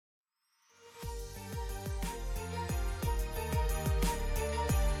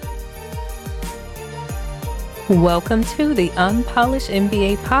Welcome to the Unpolished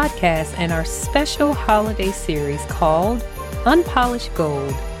MBA podcast and our special holiday series called Unpolished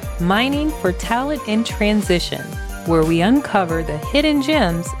Gold, Mining for Talent in Transition, where we uncover the hidden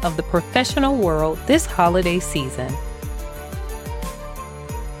gems of the professional world this holiday season.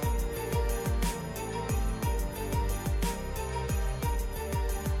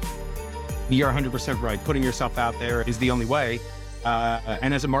 You're 100% right. Putting yourself out there is the only way.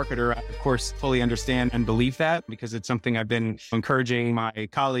 And as a marketer, I, of course, fully understand and believe that because it's something I've been encouraging my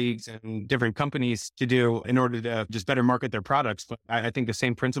colleagues and different companies to do in order to just better market their products. But I think the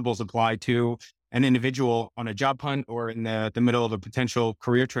same principles apply to an individual on a job hunt or in the middle of a potential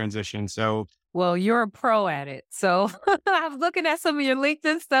career transition. So, well, you're a pro at it. So I'm looking at some of your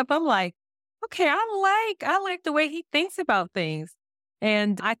LinkedIn stuff. I'm like, okay, I like the way he thinks about things.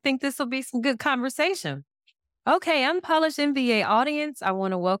 And I think this will be some good conversation. Okay, Unpolished MBA audience, I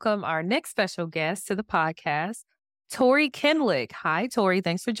want to welcome our next special guest to the podcast, Tory Kindlick. Hi, Tory.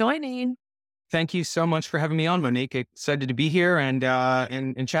 Thanks for joining. thank you so much for having me on, Monique. Excited to be here and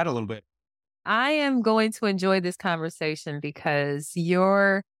chat a little bit. I am going to enjoy this conversation because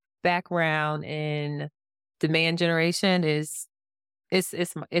your background in demand generation is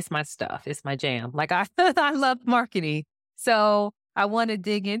it's my stuff. It's my jam. Like I I love marketing. So I want to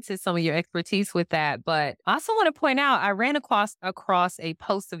dig into some of your expertise with that. But I also want to point out, I ran across a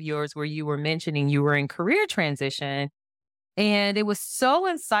post of yours where you were mentioning you were in career transition. And it was so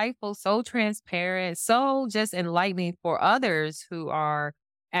insightful, so transparent, so just enlightening for others who are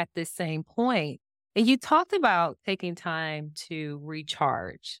at this same point. And you talked about taking time to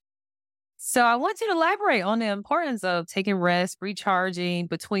recharge. So I want you to elaborate on the importance of taking rest, recharging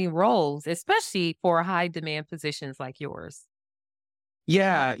between roles, especially for high demand positions like yours.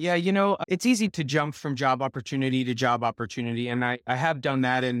 Yeah. It's easy to jump from job opportunity to job opportunity. And I have done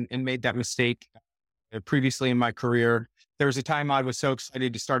that and made that mistake previously in my career. There was a time I was so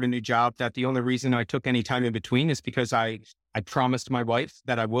excited to start a new job that the only reason I took any time in between is because I promised my wife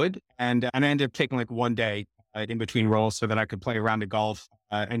that I would. And I ended up taking like one day in between roles so that I could play a round of golf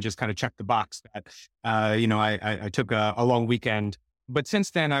and just kind of check the box that, I took a long weekend. But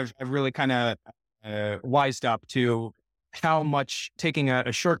since then, I've really kind of wised up to how much taking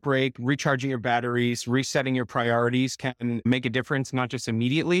a short break, recharging your batteries, resetting your priorities can make a difference, not just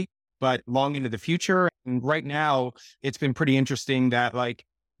immediately, but long into the future. And right now, it's been pretty interesting that like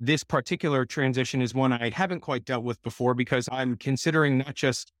this particular transition is one I haven't quite dealt with before because I'm considering not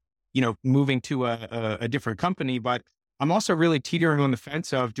just, moving to a different company, but I'm also really teetering on the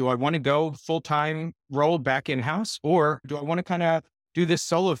fence of, do I want to go full-time role back in-house or do I want to kind of do this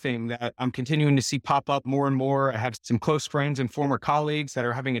solo thing that I'm continuing to see pop up more and more? I have some close friends and former colleagues that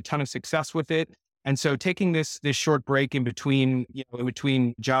are having a ton of success with it. And so taking this short break in between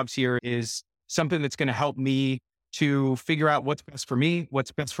jobs here is something that's going to help me to figure out what's best for me,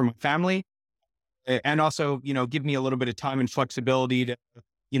 what's best for my family, and also, give me a little bit of time and flexibility to,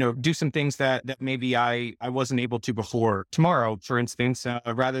 do some things that maybe I wasn't able to before. Tomorrow, for instance,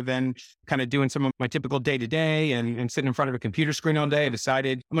 rather than kind of doing some of my typical day to day and sitting in front of a computer screen all day, I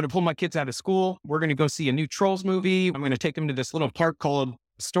decided I'm going to pull my kids out of school. We're going to go see a new Trolls movie. I'm going to take them to this little park called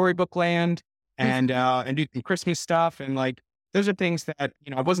Storybook Land and do some Christmas stuff. And like, those are things that,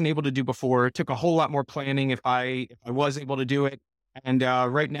 I wasn't able to do before. It took a whole lot more planning if I was able to do it. And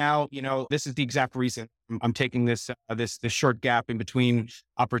right now, this is the exact reason I'm taking this short gap in between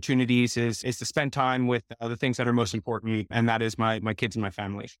opportunities is to spend time with the things that are most important, and that is my kids and my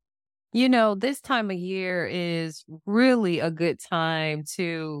family. This time of year is really a good time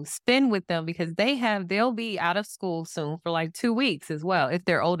to spend with them because they'll be out of school soon for like 2 weeks as well, if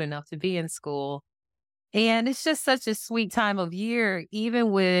they're old enough to be in school. And it's just such a sweet time of year,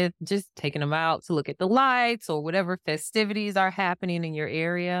 even with just taking them out to look at the lights or whatever festivities are happening in your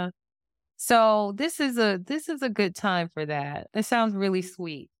area. So this is a good time for that. It sounds really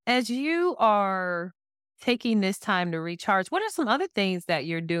sweet. As you are taking this time to recharge, what are some other things that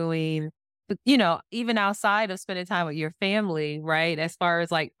you're doing, even outside of spending time with your family, right? As far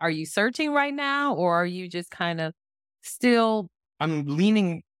as like, are you searching right now or are you just kind of still? I'm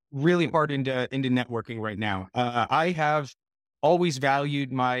leaning really hard into networking right now. I have always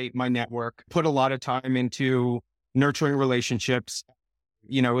valued my network, put a lot of time into nurturing relationships.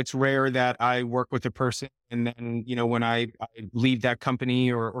 It's rare that I work with a person and then, when I leave that company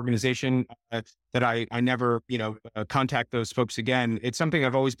or organization, that I never, contact those folks again. It's something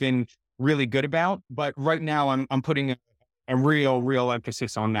I've always been really good about, but right now I'm putting a real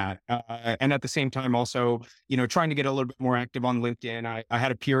emphasis on that. And at the same time, also, trying to get a little bit more active on LinkedIn. I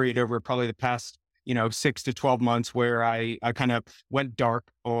had a period over probably the past, 6 to 12 months where I kind of went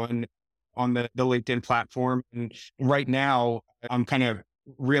dark on on the LinkedIn platform. And right now I'm kind of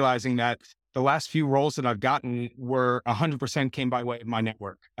realizing that the last few roles that I've gotten were 100% came by way of my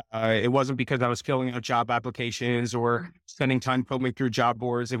network. It wasn't because I was filling out job applications or spending time combing through job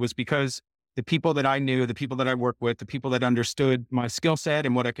boards. It was because the people that I knew, the people that I work with, the people that understood my skill set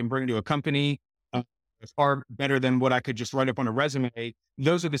and what I can bring to a company, far better than what I could just write up on a resume.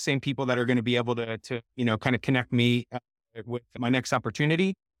 Those are the same people that are going to be able to kind of connect me with my next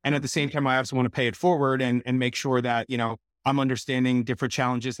opportunity. And at the same time, I also want to pay it forward and make sure that, I'm understanding different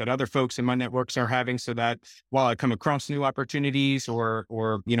challenges that other folks in my networks are having, so that while I come across new opportunities or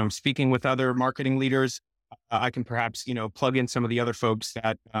speaking with other marketing leaders, I can perhaps, plug in some of the other folks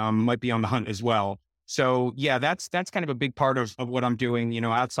that might be on the hunt as well. So yeah, that's kind of a big part of what I'm doing,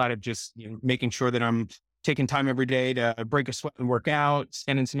 outside of just making sure that I'm taking time every day to break a sweat and work out,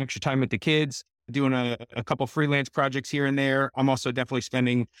 spending some extra time with the kids, doing a couple freelance projects here and there. I'm also definitely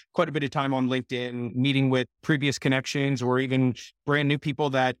spending quite a bit of time on LinkedIn, meeting with previous connections or even brand new people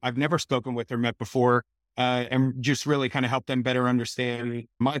that I've never spoken with or met before. And just really kind of help them better understand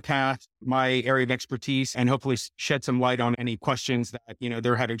my path, my area of expertise, and hopefully shed some light on any questions that,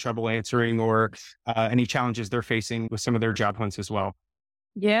 they're having trouble answering or any challenges they're facing with some of their job hunts as well.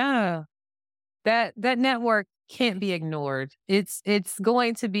 Yeah. That network can't be ignored. It's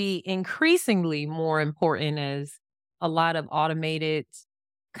going to be increasingly more important as a lot of automated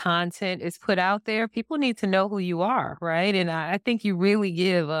content is put out there. People need to know who you are, right? And I think you really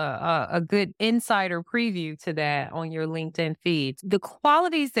give a good insider preview to that on your LinkedIn feed. The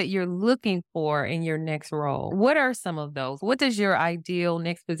qualities that you're looking for in your next role, what are some of those? What does your ideal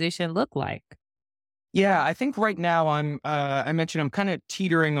next position look like? Yeah, I think right now I mentioned I'm kind of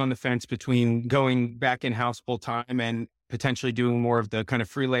teetering on the fence between going back in-house full time and potentially doing more of the kind of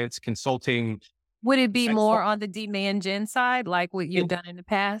freelance consulting. Would it be And more on the demand gen side, like what you've it- done in the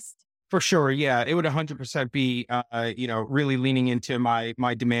past? for sure, yeah, it would 100% be, really leaning into my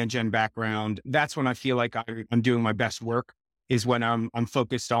demand gen background. That's when I feel like I'm doing my best work. Is when I'm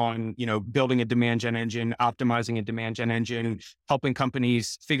focused on building a demand gen engine, optimizing a demand gen engine, helping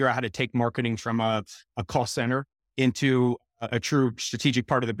companies figure out how to take marketing from a cost center into a true strategic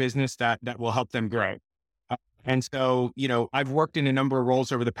part of the business that will help them grow. And so, I've worked in a number of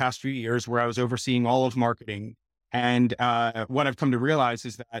roles over the past few years where I was overseeing all of marketing. And what I've come to realize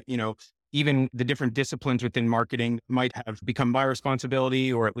is that, even the different disciplines within marketing might have become my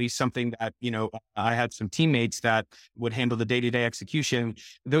responsibility, or at least something that, I had some teammates that would handle the day-to-day execution.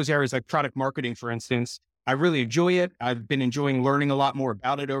 Those areas like product marketing, for instance, I really enjoy it. I've been enjoying learning a lot more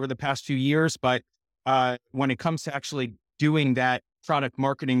about it over the past few years. But when it comes to actually doing that product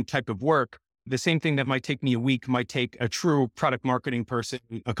marketing type of work, the same thing that might take me a week might take a true product marketing person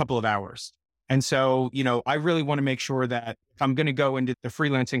a couple of hours. And so, I really want to make sure that if I'm going to go into the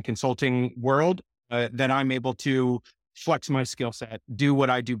freelancing consulting world, that I'm able to flex my skill set, do what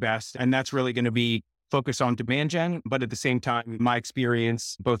I do best. And that's really going to be focus on demand gen. But at the same time, my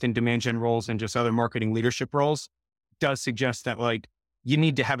experience, both in demand gen roles and just other marketing leadership roles, does suggest that you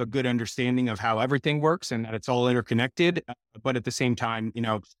need to have a good understanding of how everything works and that it's all interconnected. But at the same time,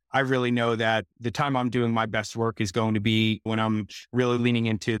 I really know that the time I'm doing my best work is going to be when I'm really leaning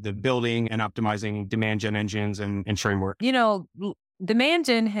into the building and optimizing demand gen engines and framework. Demand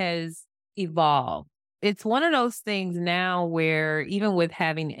gen has evolved. It's one of those things now where even with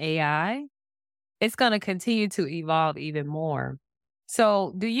having AI, it's going to continue to evolve even more.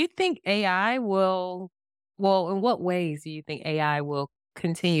 So do you think AI in what ways do you think AI will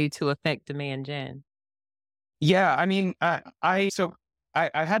continue to affect demand gen? Yeah, I mean, I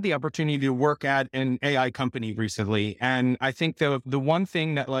had the opportunity to work at an AI company recently, and I think the one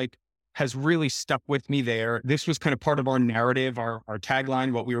thing that has really stuck with me there. This was kind of part of our narrative, our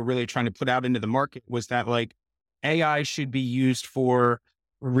tagline, what we were really trying to put out into the market was that AI should be used for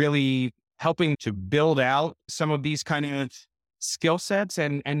really helping to build out some of these kind of skill sets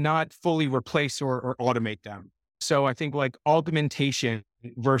and not fully replace or automate them. So I think augmentation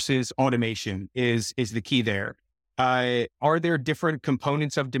versus automation is the key there. Are there different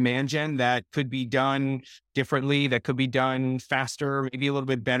components of demand gen that could be done differently, that could be done faster, maybe a little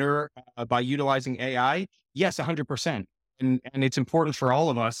bit better by utilizing AI? Yes, 100%. And it's important for all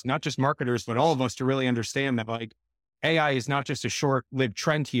of us, not just marketers, but all of us to really understand that AI is not just a short-lived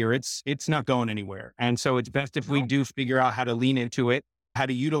trend here. It's not going anywhere. And so it's best if we do figure out how to lean into it, how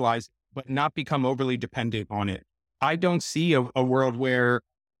to utilize it, but not become overly dependent on it. I don't see a world where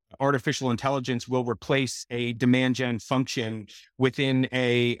artificial intelligence will replace a demand gen function within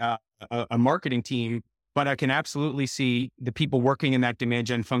a marketing team, but I can absolutely see the people working in that demand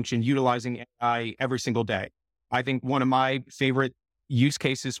gen function utilizing AI every single day. I think one of my favorite, use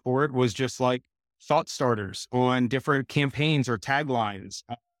cases for it was just like thought starters on different campaigns or taglines,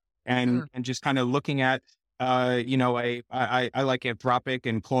 Mm. and just kind of looking at, I like Anthropic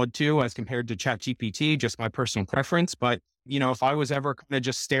and Claude 2 as compared to ChatGPT, just my personal preference. But, if I was ever kind of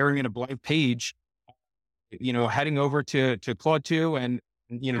just staring at a blank page, heading over to Claude 2 and,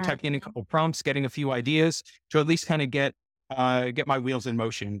 typing in a couple prompts, getting a few ideas to at least kind of get my wheels in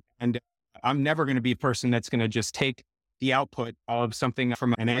motion. And I'm never going to be a person that's going to just take the output of something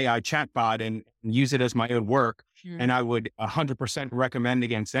from an AI chatbot and use it as my own work. Mm. And I would 100% recommend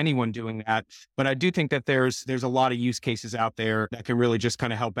against anyone doing that. But I do think that there's a lot of use cases out there that can really just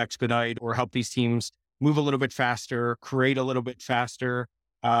kind of help expedite or help these teams move a little bit faster, create a little bit faster,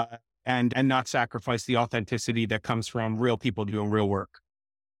 uh, and not sacrifice the authenticity that comes from real people doing real work.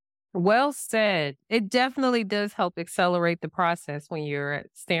 Well said. It definitely does help accelerate the process when you're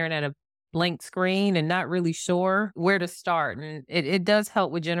staring at a blank screen and not really sure where to start. And it does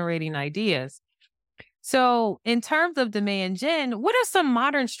help with generating ideas. So, in terms of demand gen, what are some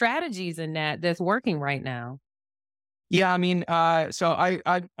modern strategies in that's working right now? Yeah, I mean, so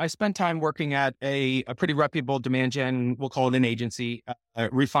I spent time working at a pretty reputable demand gen, we'll call it an agency,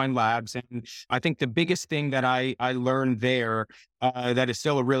 Refine Labs, and I think the biggest thing that I learned there, that is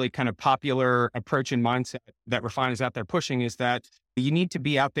still a really kind of popular approach and mindset that Refine is out there pushing, is that you need to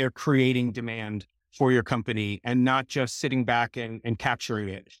be out there creating demand for your company and not just sitting back and capturing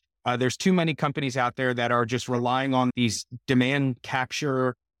it. There's too many companies out there that are just relying on these demand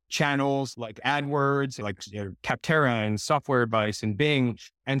capture channels like AdWords, like Capterra and Software Advice and Bing.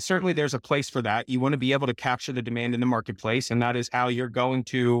 And certainly there's a place for that. You want to be able to capture the demand in the marketplace. And that is how you're going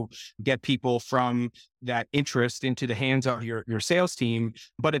to get people from that interest into the hands of your sales team.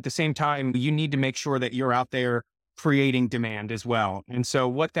 But at the same time, you need to make sure that you're out there creating demand as well. And so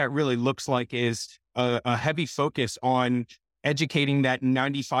what that really looks like is a heavy focus on educating that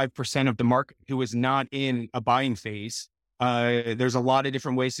 95% of the market who is not in a buying phase. There's a lot of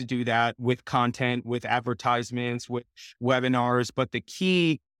different ways to do that with content, with advertisements, with webinars. But the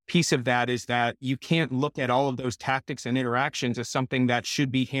key piece of that is that you can't look at all of those tactics and interactions as something that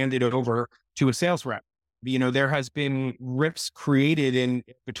should be handed over to a sales rep. There has been rifts created in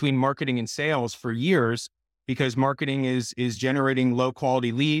between marketing and sales for years because marketing is generating low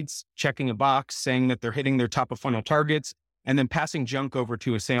quality leads, checking a box, saying that they're hitting their top of funnel targets, and then passing junk over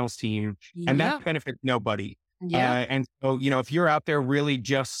to a sales team. And Yeah. that benefits nobody. Yeah. And so, if you're out there really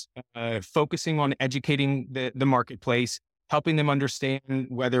just focusing on educating the marketplace, helping them understand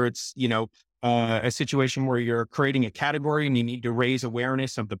whether it's, a situation where you're creating a category and you need to raise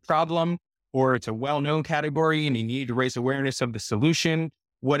awareness of the problem, or it's a well-known category and you need to raise awareness of the solution,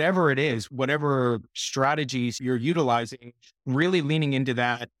 whatever it is, whatever strategies you're utilizing, really leaning into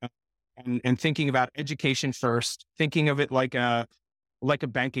that, and thinking about education first, thinking of it like a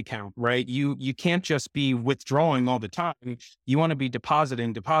bank account, right? You can't just be withdrawing all the time. You want to be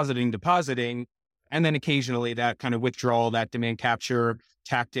depositing, and then occasionally that kind of withdrawal, that demand capture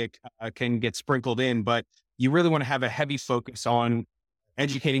tactic can get sprinkled in. But you really want to have a heavy focus on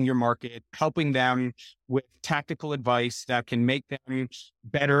educating your market, helping them with tactical advice that can make them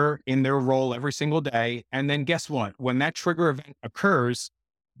better in their role every single day. And then guess what? When that trigger event occurs,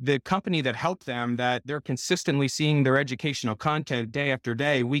 the company that helped them, that they're consistently seeing their educational content day after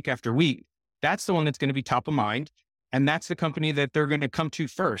day, week after week, that's the one that's going to be top of mind. And that's the company that they're going to come to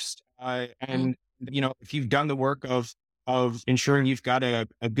first. Mm. And, if you've done the work of ensuring you've got a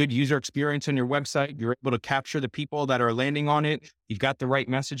good user experience on your website, you're able to capture the people that are landing on it, you've got the right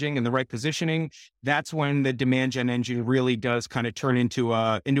messaging and the right positioning, that's when the demand gen engine really does kind of turn into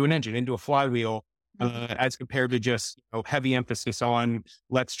an engine, into a flywheel, as compared to just heavy emphasis on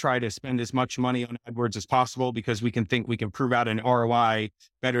let's try to spend as much money on AdWords as possible because we can think we can prove out an ROI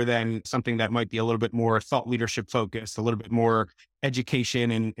better than something that might be a little bit more thought leadership focused, a little bit more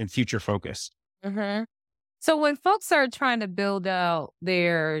education and future focused. Mhm. So when folks are trying to build out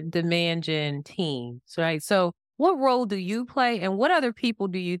their demand gen teams, right? So what role do you play and what other people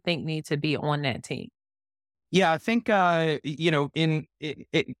do you think need to be on that team? Yeah, I think,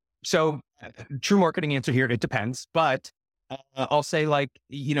 so true marketing answer here, it depends. But I'll say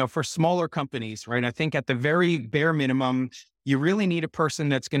for smaller companies, right? I think at the very bare minimum, you really need a person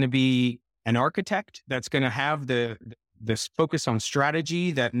that's going to be an architect, that's going to have this focus on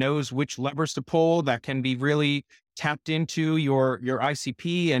strategy, that knows which levers to pull, that can be really tapped into your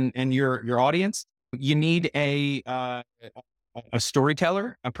ICP and your audience. You need a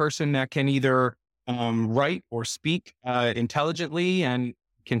storyteller, a person that can either write or speak intelligently and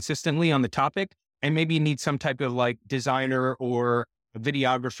consistently on the topic. And maybe you need some type of like designer or a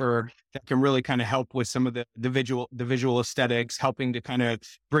videographer that can really kind of help with some of the visual aesthetics, helping to kind of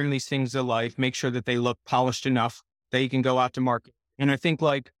bring these things to life, make sure that they look polished enough that you can go out to market. And I think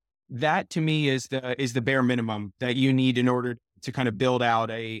like that to me is the bare minimum that you need in order to kind of build out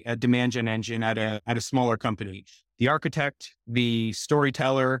a demand gen engine at a smaller company. The architect, the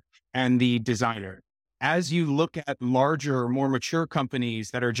storyteller, and the designer. As you look at larger, more mature companies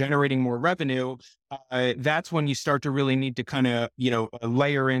that are generating more revenue, that's when you start to really need to kind of,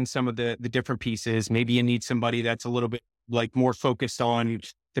 layer in some of the different pieces. Maybe you need somebody that's a little bit like more focused on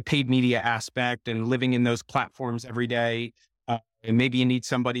the paid media aspect and living in those platforms every day. And maybe you need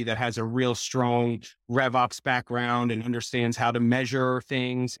somebody that has a real strong RevOps background and understands how to measure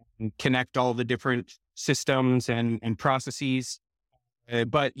things and connect all the different systems and processes.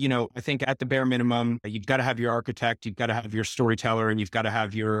 But, I think at the bare minimum, you've got to have your architect, you've got to have your storyteller, and you've got to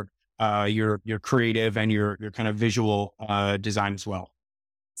have your creative and your kind of visual design as well.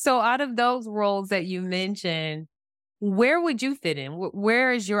 So out of those roles that you mentioned, where would you fit in?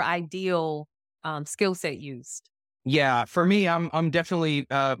 Where is your ideal skill set used? Yeah, for me, I'm definitely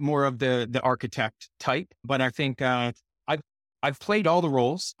more of the architect type, but I think I've played all the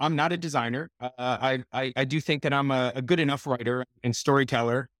roles. I'm not a designer. I do think that I'm a good enough writer and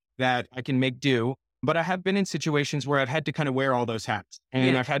storyteller that I can make do. But I have been in situations where I've had to kind of wear all those hats,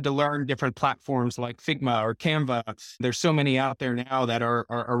 and Yeah. I've had to learn different platforms like Figma or Canva. There's so many out there now that are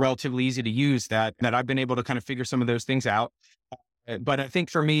relatively easy to use that I've been able to kind of figure some of those things out. But I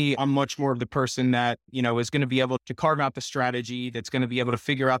think for me, I'm much more of the person that, is going to be able to carve out the strategy, that's going to be able to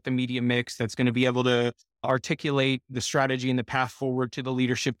figure out the media mix, that's going to be able to articulate the strategy and the path forward to the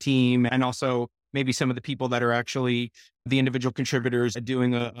leadership team. And also maybe some of the people that are actually the individual contributors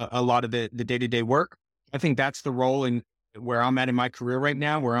doing a lot of the day-to-day work. I think that's the role in where I'm at in my career right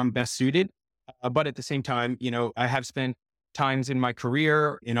now, where I'm best suited. But at the same time, I have spent times in my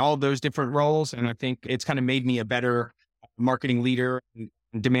career in all those different roles. And I think it's kind of made me a better marketing leader and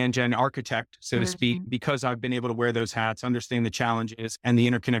demand gen architect, so to speak, Mhm. because I've been able to wear those hats, understand the challenges and the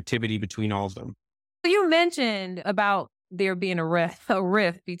interconnectivity between all of them. You mentioned about there being a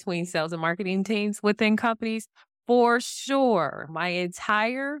rift between sales and marketing teams within companies. For sure, my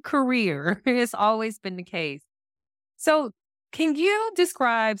entire career has always been the case. So, can you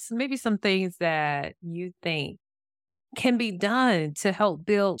describe maybe some things that you think can be done to help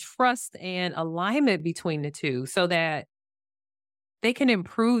build trust and alignment between the two so that they can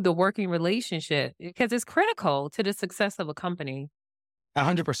improve the working relationship? Because it's critical to the success of a company.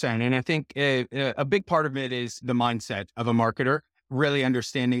 100%. And I think a big part of it is the mindset of a marketer, really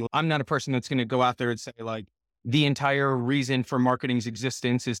understanding. I'm not a person that's going to go out there and say like the entire reason for marketing's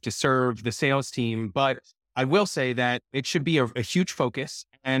existence is to serve the sales team. But I will say that it should be a huge focus,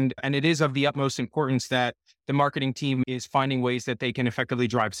 and it is of the utmost importance that the marketing team is finding ways that they can effectively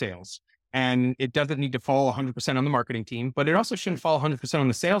drive sales. And it doesn't need to fall 100% on the marketing team, but it also shouldn't fall 100% on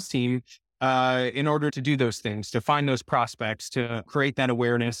the sales team in order to do those things, to find those prospects, to create that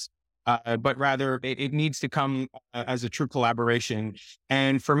awareness. But rather, it needs to come as a true collaboration.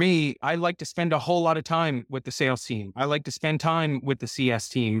 And for me, I like to spend a whole lot of time with the sales team. I like to spend time with the CS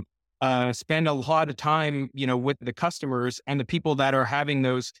team, spend a lot of time, with the customers and the people that are having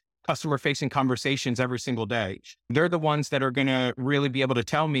those customer facing conversations every single day. They're the ones that are going to really be able to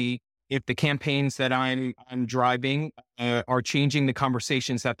tell me if the campaigns that I'm driving are changing the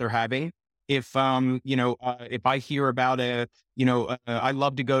conversations that they're having. If I hear about I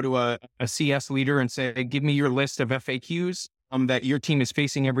love to go to a CS leader and say, give me your list of FAQs that your team is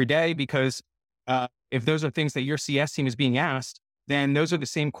facing every day, because if those are things that your CS team is being asked, then those are the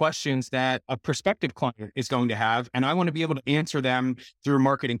same questions that a prospective client is going to have. And I want to be able to answer them through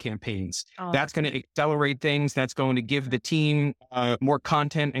marketing campaigns. Oh, That's going to accelerate things. That's going to give the team more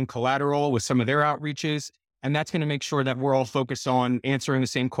content and collateral with some of their outreaches. And that's going to make sure that we're all focused on answering the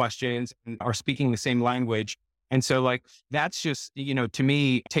same questions and are speaking the same language. And so like, that's just, to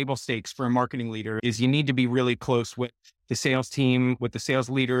me, table stakes for a marketing leader is you need to be really close with the sales team, with the sales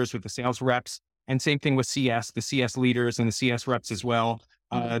leaders, with the sales reps. And same thing with CS, the CS leaders and the CS reps as well.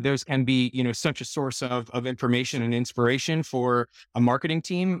 Those can be, such a source of information and inspiration for a marketing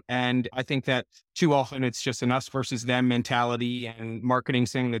team. And I think that too often it's just an us versus them mentality, and marketing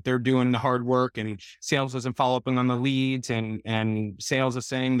saying that they're doing the hard work and sales isn't following on the leads, and sales is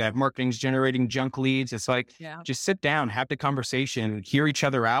saying that marketing's generating junk leads. It's like, yeah. just sit down, have the conversation, hear each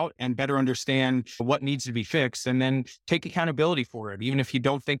other out, and better understand what needs to be fixed, and then take accountability for it. Even if you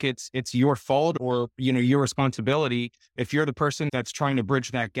don't think it's your fault or, your responsibility, if you're the person that's trying to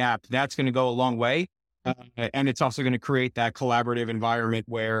bridge that gap, that's going to go a long way. And it's also going to create that collaborative environment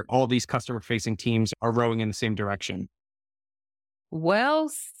where all these customer facing teams are rowing in the same direction. Well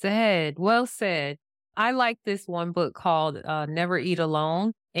said. Well said. I like this one book called Never Eat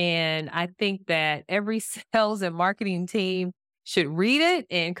Alone. And I think that every sales and marketing team should read it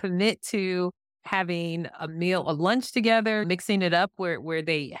and commit to having a lunch together, mixing it up where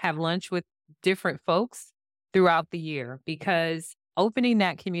they have lunch with different folks throughout the year, because opening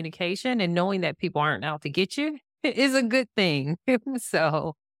that communication and knowing that people aren't out to get you is a good thing.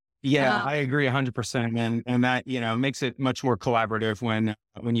 So, Yeah, um, I agree 100%, man. And that, makes it much more collaborative when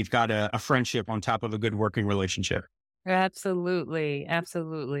you've got a friendship on top of a good working relationship. absolutely.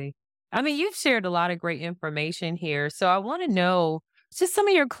 Absolutely. I mean, you've shared a lot of great information here. So I want to know just some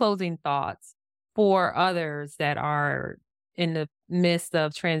of your closing thoughts for others that are in the midst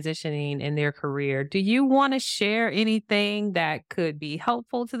of transitioning in their career. Do you want to share anything that could be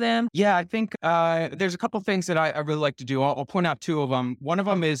helpful to them? Yeah, I think there's a couple things that I really like to do. I'll point out two of them. One of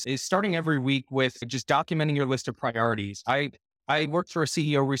them is starting every week with just documenting your list of priorities. I worked for a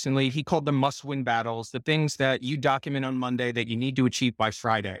CEO recently. He called them must-win battles, the things that you document on Monday that you need to achieve by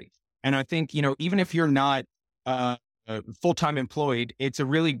Friday. And I think, even if you're not uh, full-time employed, it's a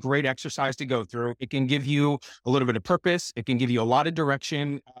really great exercise to go through. It can give you a little bit of purpose. It can give you a lot of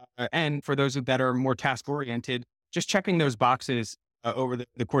direction. And for those that are more task-oriented, just checking those boxes over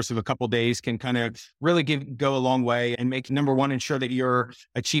the course of a couple days can kind of really go a long way and make, number one, ensure that you're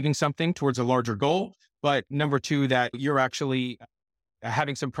achieving something towards a larger goal. But number two, that you're actually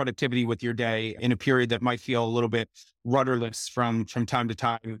having some productivity with your day in a period that might feel a little bit rudderless from time to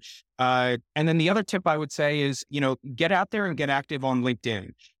time. And then the other tip I would say is, get out there and get active on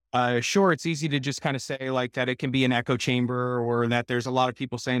LinkedIn. Sure, it's easy to just kind of say like that it can be an echo chamber or that there's a lot of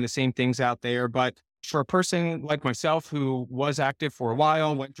people saying the same things out there. But for a person like myself who was active for a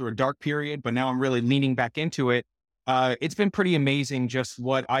while, went through a dark period, but now I'm really leaning back into it. It's been pretty amazing just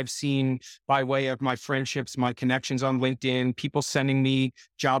what I've seen by way of my friendships, my connections on LinkedIn, people sending me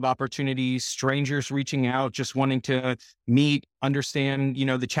job opportunities, strangers reaching out, just wanting to meet, understand,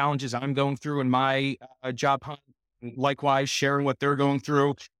 the challenges I'm going through in my job hunt, likewise sharing what they're going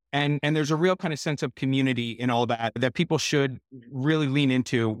through. And there's a real kind of sense of community in all that people should really lean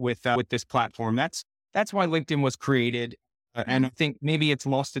into with this platform. That's why LinkedIn was created. And I think maybe it's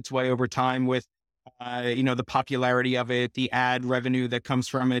lost its way over time with the popularity of it, the ad revenue that comes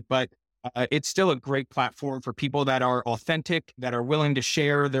from it. But it's still a great platform for people that are authentic, that are willing to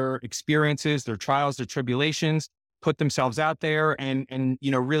share their experiences, their trials, their tribulations, put themselves out there and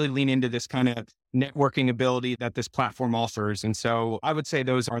really lean into this kind of networking ability that this platform offers. And so I would say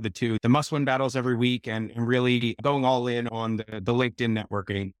those are the two, the must-win battles every week and really going all in on the LinkedIn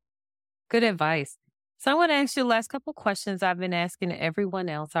networking. Good advice. So I want to ask you the last couple questions I've been asking everyone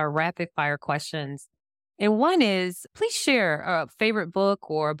else, our rapid fire questions. And one is, please share a favorite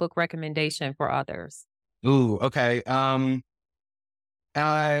book or a book recommendation for others. Ooh, okay. One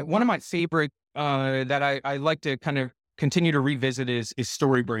of my favorite that I like to kind of continue to revisit is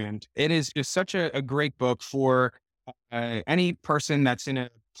Story Brand. It is just such a great book for any person that's in a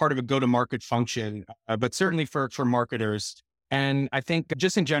part of a go-to-market function, but certainly for marketers. And I think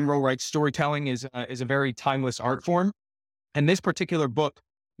just in general, right, storytelling is a very timeless art form. And this particular book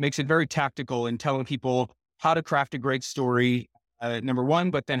makes it very tactical in telling people how to craft a great story, number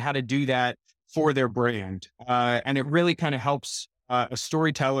one, but then how to do that for their brand. And it really kind of helps a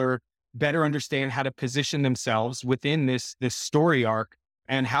storyteller better understand how to position themselves within this story arc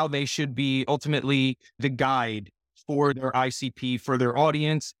and how they should be ultimately the guide for their ICP, for their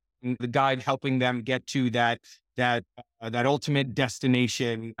audience, and the guide helping them get to that ultimate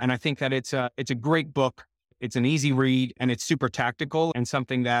destination. And I think that it's a great book. It's an easy read and it's super tactical and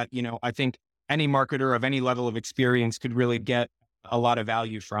something that, I think any marketer of any level of experience could really get a lot of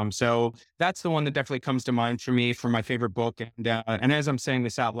value from. So that's the one that definitely comes to mind for me for my favorite book. And as I'm saying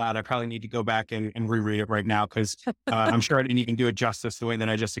this out loud, I probably need to go back and reread it right now because I'm sure I didn't even do it justice the way that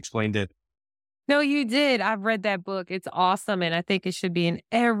I just explained it. No, you did. I've read that book. It's awesome. And I think it should be in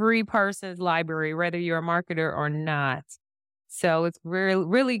every person's library, whether you're a marketer or not. So it's really,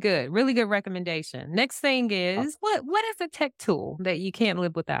 really good. Really good recommendation. Next thing is, what is a tech tool that you can't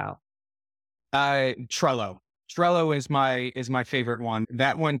live without? Trello. Trello is my favorite one.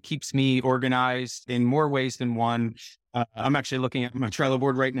 That one keeps me organized in more ways than one. I'm actually looking at my Trello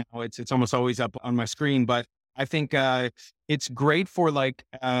board right now. It's almost always up on my screen, but I think it's great for like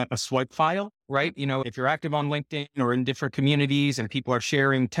a swipe file, right? If you're active on LinkedIn or in different communities and people are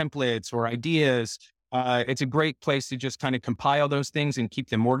sharing templates or ideas, it's a great place to just kind of compile those things and keep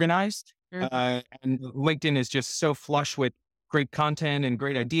them organized. Mhm. And LinkedIn is just so flush with great content and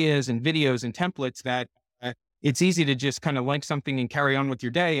great ideas and videos and templates that it's easy to just kind of link something and carry on with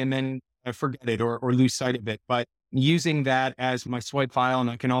your day and then forget it or lose sight of it. But using that as my swipe file. And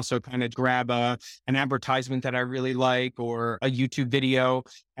I can also kind of grab an advertisement that I really like or a YouTube video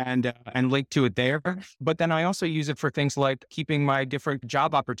and link to it there. But then I also use it for things like keeping my different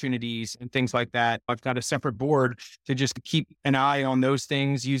job opportunities and things like that. I've got a separate board to just keep an eye on those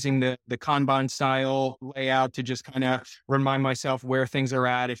things, using the Kanban style layout to just kind of remind myself where things are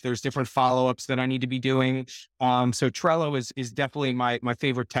at, if there's different follow-ups that I need to be doing. So Trello is definitely my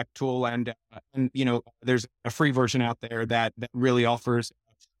favorite tech tool. And there's a free version out there that really offers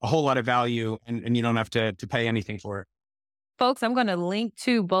a whole lot of value, and you don't have to pay anything for it. Folks, I'm going to link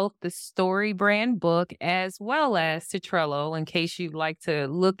to both the Story brand book as well as to Trello in case you'd like to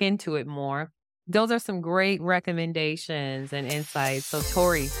look into it more. Those are some great recommendations and insights. So,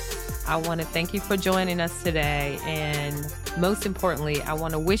 Tory, I want to thank you for joining us today. And most importantly, I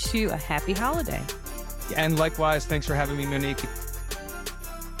want to wish you a happy holiday. And likewise, thanks for having me, Monique.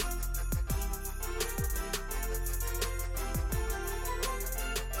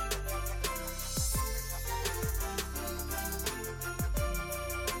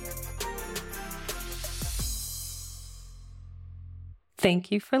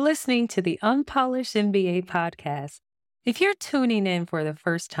 Thank you for listening to the Unpolished MBA podcast. If you're tuning in for the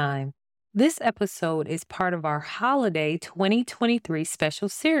first time, this episode is part of our holiday 2023 special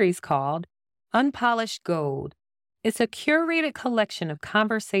series called Unpolished Gold. It's a curated collection of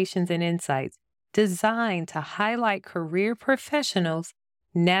conversations and insights designed to highlight career professionals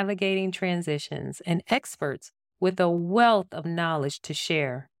navigating transitions and experts with a wealth of knowledge to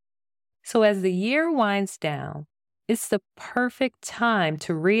share. So as the year winds down, it's the perfect time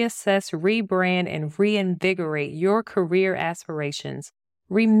to reassess, rebrand, and reinvigorate your career aspirations,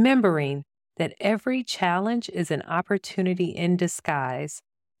 remembering that every challenge is an opportunity in disguise,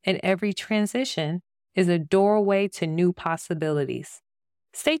 and every transition is a doorway to new possibilities.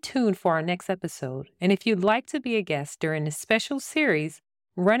 Stay tuned for our next episode, and if you'd like to be a guest during this special series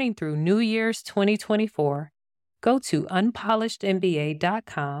running through New Year's 2024, go to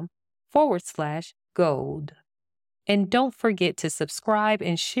unpolishedmba.com/gold. And don't forget to subscribe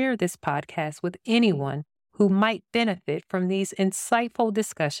and share this podcast with anyone who might benefit from these insightful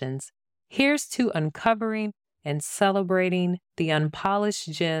discussions. Here's to uncovering and celebrating the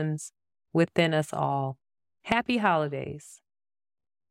unpolished gems within us all. Happy holidays.